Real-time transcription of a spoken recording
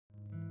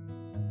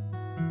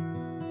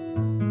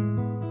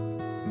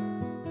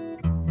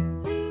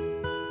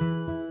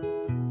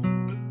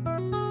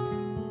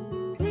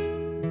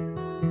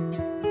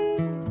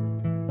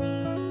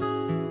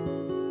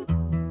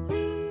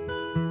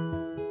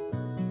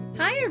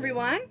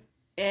everyone,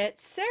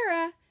 it's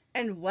Sarah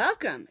and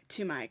welcome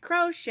to my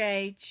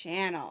crochet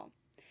channel.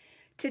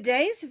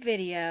 Today's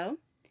video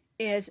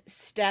is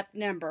step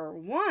number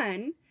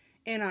 1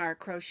 in our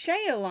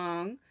crochet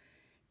along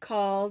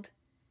called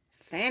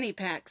Fanny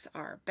Packs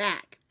Are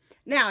Back.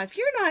 Now, if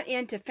you're not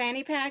into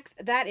fanny packs,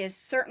 that is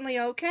certainly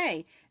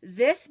okay.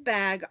 This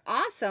bag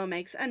also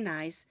makes a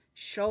nice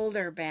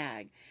shoulder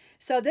bag.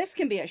 So this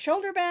can be a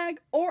shoulder bag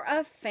or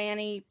a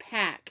fanny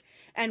pack.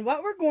 And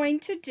what we're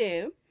going to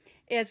do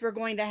is we're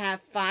going to have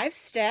 5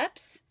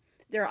 steps.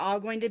 They're all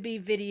going to be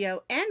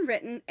video and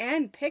written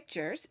and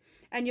pictures.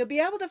 And you'll be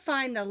able to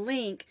find the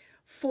link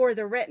for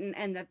the written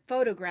and the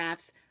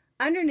photographs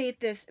underneath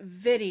this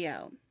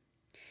video.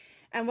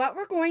 And what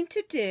we're going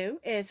to do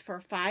is for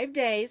 5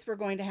 days, we're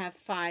going to have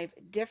 5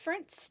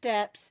 different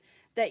steps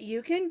that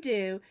you can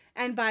do.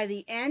 And by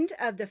the end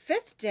of the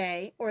 5th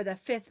day or the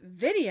 5th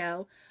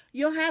video,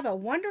 you'll have a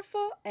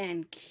wonderful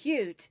and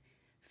cute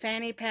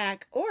fanny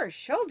pack or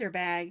shoulder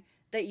bag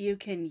that you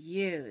can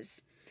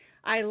use.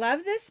 I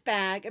love this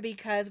bag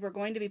because we're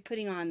going to be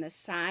putting on the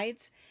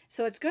sides,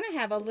 so it's going to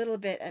have a little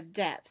bit of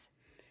depth.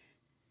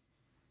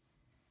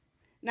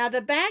 Now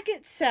the bag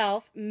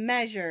itself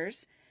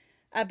measures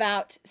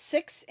about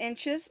 6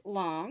 inches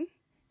long.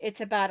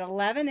 It's about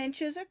 11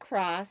 inches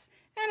across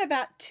and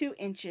about 2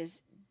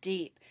 inches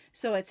deep.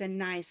 So it's a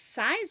nice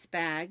size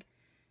bag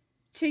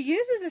to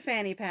use as a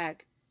fanny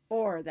pack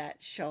or that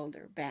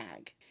shoulder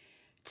bag.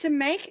 To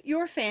make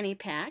your fanny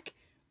pack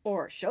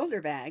or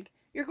shoulder bag,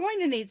 you're going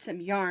to need some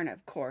yarn,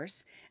 of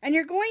course, and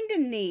you're going to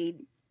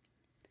need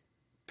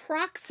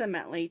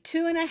approximately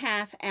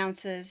 2.5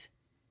 ounces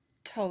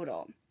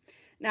total.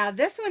 Now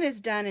this one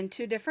is done in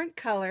 2 different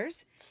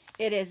colors.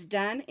 It is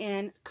done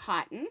in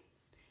cotton,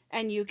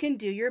 and you can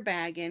do your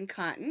bag in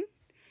cotton.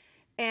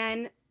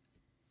 And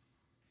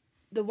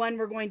the one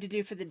we're going to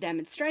do for the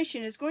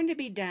demonstration is going to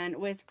be done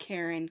with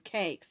Caron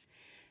cakes.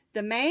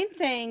 The main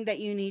thing that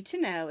you need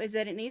to know is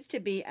that it needs to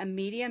be a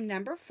medium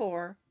number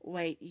 4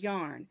 weight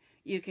yarn.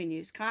 You can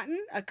use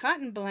cotton, a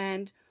cotton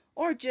blend,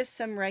 or just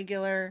some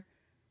regular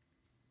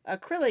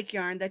acrylic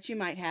yarn that you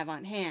might have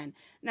on hand.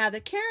 Now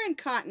the Caron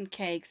cotton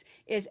cakes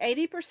is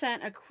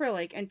 80%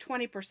 acrylic and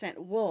 20%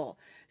 wool.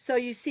 So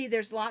you see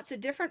there's lots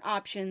of different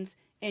options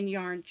in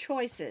yarn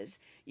choices.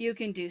 You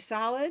can do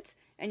solids,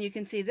 and you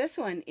can see this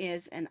one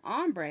is an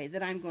ombre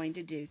that I'm going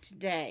to do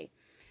today.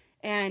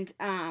 And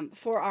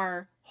for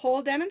our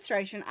whole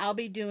demonstration, I'll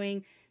be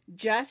doing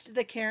just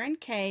the Caron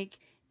cake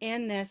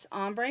in this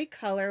ombre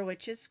color,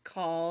 which is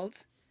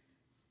called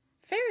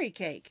Fairy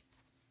Cake.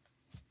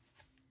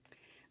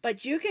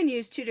 But you can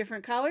use 2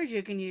 different colors.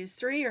 You can use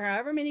 3 or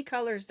however many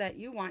colors that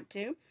you want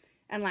to.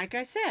 And like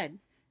I said,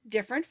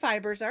 different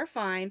fibers are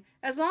fine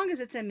as long as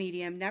it's a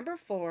medium number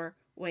 4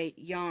 weight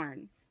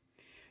yarn.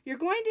 You're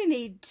going to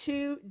need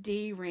 2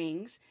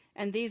 D-rings,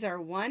 and these are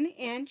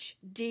 1-inch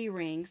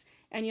D-rings,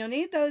 and you'll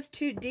need those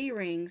 2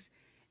 D-rings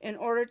in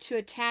order to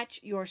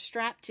attach your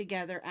strap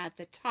together at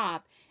the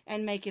top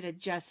and make it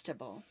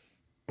adjustable.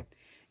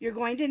 You're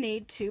going to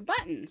need 2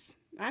 buttons.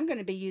 I'm going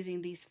to be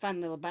using these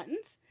fun little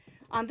buttons.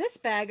 On this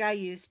bag I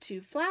used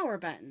 2 flower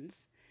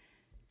buttons.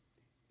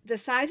 The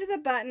size of the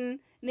button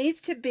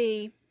needs to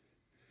be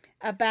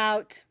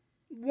about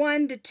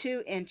 1 to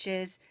 2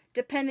 inches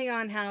depending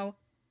on how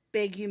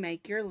big you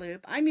make your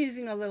loop. I'm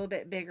using a little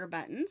bit bigger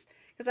buttons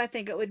because I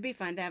think it would be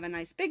fun to have a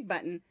nice big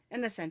button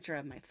in the center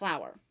of my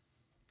flower.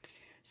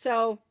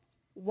 So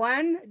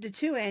 1 to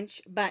 2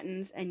 inch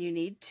buttons, and you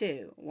need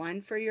 2.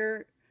 1 for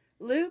your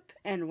loop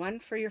and 1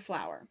 for your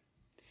flower.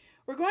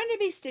 We're going to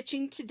be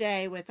stitching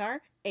today with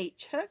our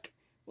H hook,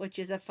 which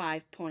is a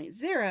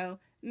 5.0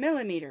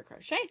 millimeter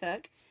crochet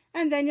hook,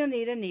 and then you'll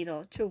need a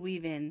needle to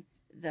weave in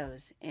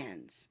those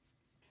ends.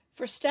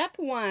 For step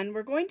 1,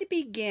 we're going to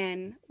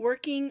begin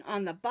working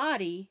on the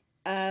body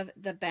of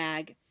the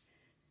bag.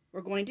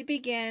 We're going to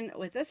begin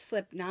with a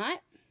slip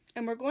knot,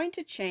 and we're going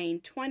to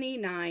chain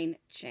 29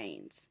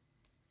 chains.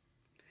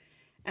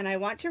 And I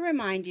want to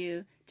remind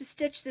you to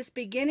stitch this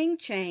beginning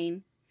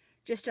chain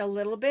just a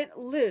little bit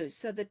loose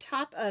so the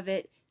top of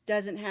it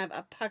doesn't have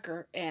a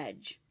pucker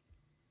edge.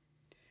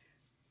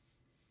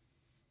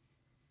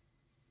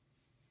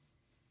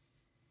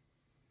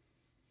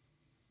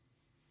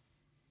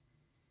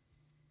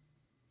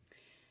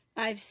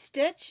 I've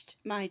stitched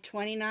my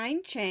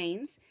 29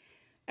 chains,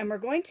 and we're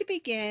going to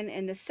begin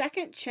in the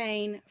 2nd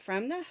chain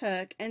from the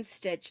hook and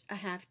stitch a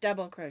half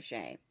double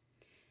crochet.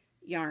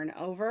 Yarn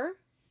over,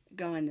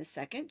 go in the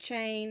 2nd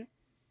chain,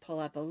 pull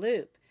up a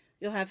loop.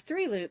 You'll have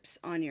 3 loops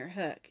on your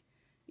hook.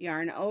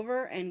 Yarn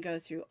over and go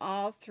through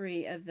all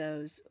 3 of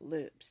those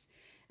loops.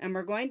 And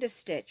we're going to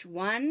stitch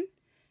 1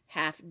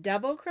 half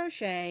double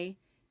crochet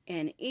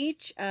in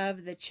each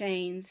of the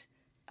chains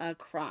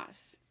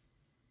across.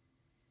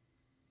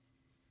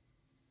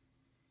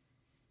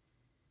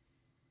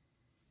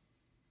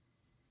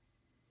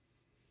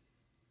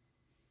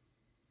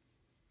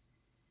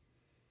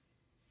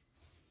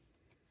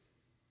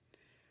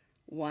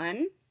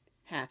 One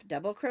half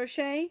double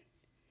crochet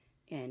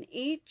in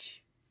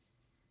each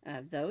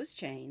of those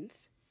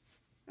chains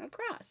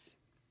across.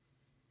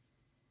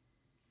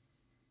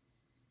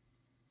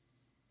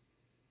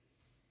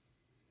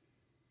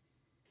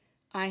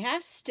 I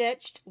have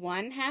stitched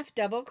 1/2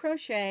 double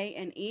crochet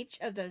in each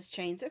of those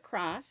chains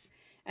across,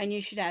 and you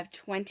should have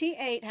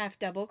 28 half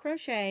double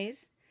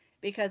crochets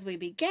because we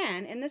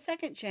began in the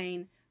second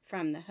chain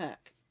from the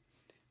hook.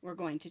 We're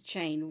going to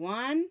chain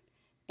 1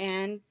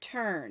 and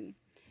turn.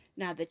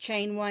 Now the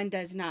chain 1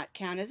 does not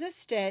count as a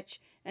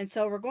stitch, and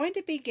so we're going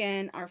to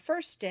begin our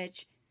first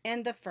stitch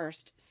in the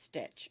first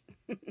stitch.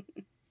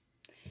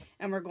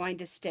 And we're going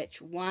to stitch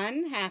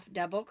 1/2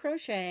 double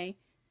crochet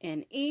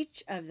in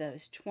each of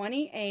those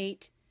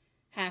 28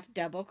 half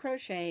double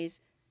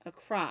crochets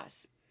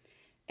across.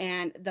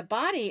 And the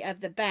body of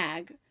the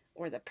bag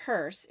or the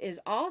purse is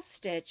all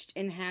stitched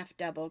in half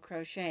double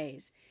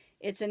crochets.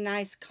 It's a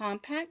nice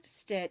compact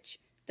stitch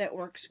that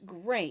works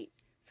great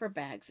for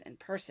bags and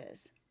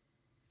purses.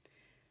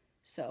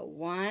 So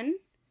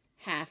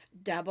 1/2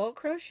 double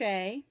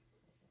crochet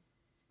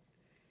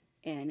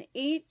in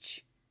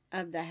each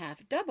of the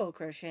half double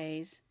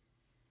crochets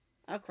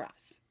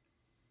across.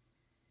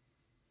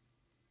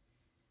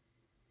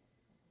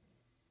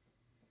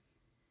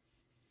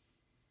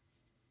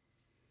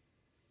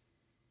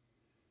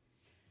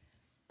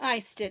 I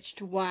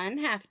stitched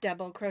 1/2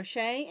 double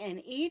crochet in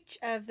each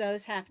of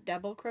those half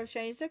double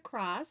crochets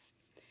across,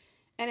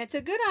 and it's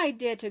a good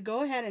idea to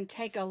go ahead and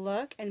take a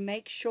look and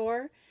make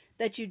sure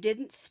that you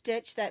didn't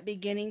stitch that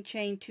beginning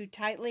chain too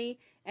tightly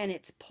and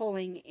it's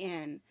pulling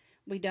in.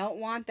 We don't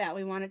want that.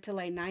 We want it to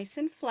lay nice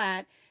and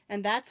flat,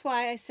 and that's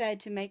why I said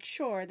to make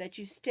sure that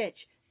you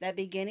stitch that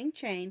beginning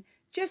chain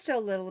just a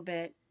little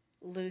bit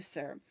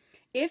looser.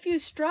 If you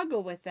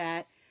struggle with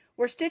that,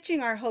 we're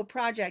stitching our whole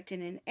project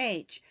in an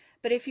H,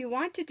 but if you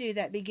want to do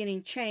that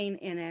beginning chain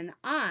in an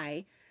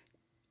I,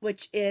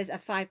 which is a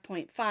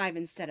 5.5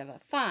 instead of a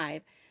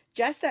 5,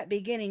 just that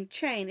beginning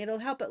chain, it'll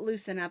help it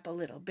loosen up a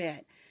little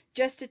bit.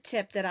 Just a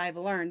tip that I've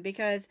learned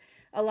because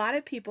a lot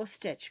of people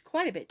stitch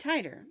quite a bit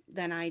tighter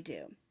than I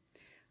do.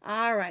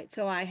 All right,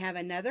 so I have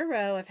another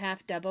row of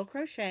half double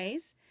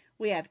crochets.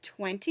 We have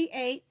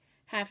 28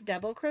 half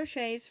double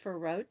crochets for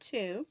row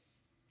 2,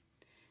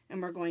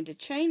 and we're going to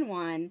chain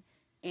 1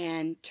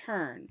 and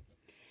turn.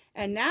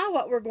 And now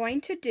what we're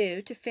going to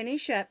do to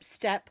finish up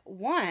step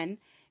 1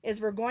 is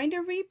we're going to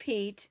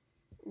repeat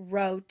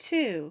row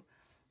 2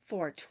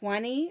 for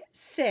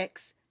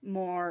 26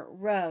 more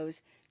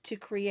rows to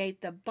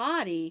create the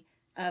body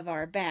of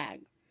our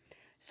bag.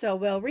 So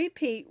we'll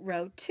repeat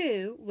row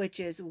 2, which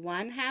is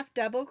 1/2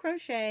 double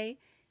crochet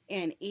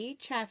in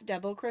each half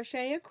double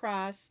crochet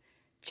across,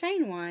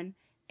 chain 1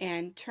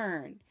 and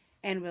turn.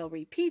 And we'll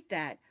repeat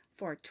that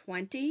for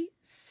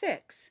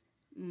 26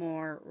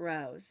 more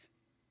rows.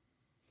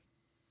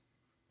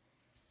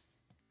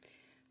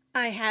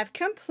 I have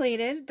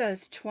completed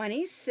those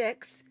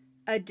 26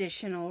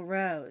 additional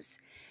rows.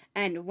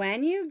 And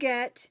when you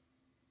get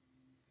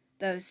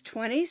those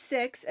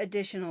 26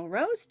 additional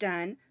rows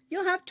done,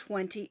 you'll have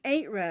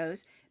 28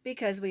 rows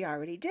because we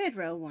already did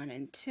row 1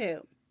 and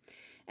 2.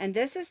 And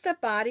this is the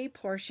body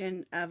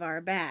portion of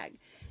our bag.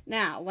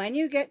 Now, when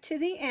you get to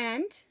the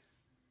end,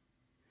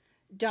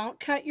 don't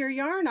cut your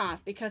yarn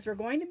off because we're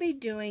going to be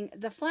doing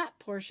the flat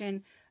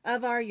portion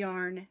of our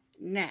yarn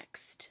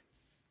next.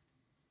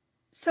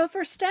 So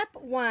for step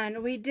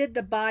 1, we did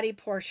the body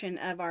portion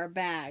of our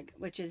bag,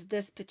 which is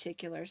this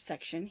particular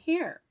section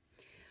here.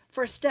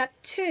 For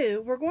step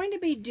 2, we're going to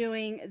be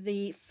doing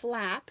the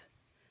flap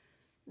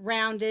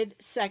rounded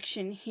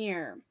section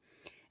here.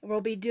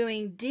 We'll be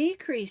doing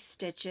decrease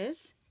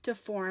stitches to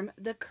form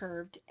the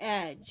curved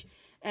edge.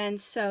 And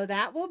so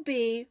that will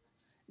be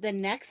the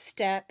next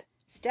step,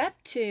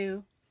 step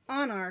 2,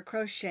 on our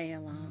crochet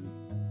along.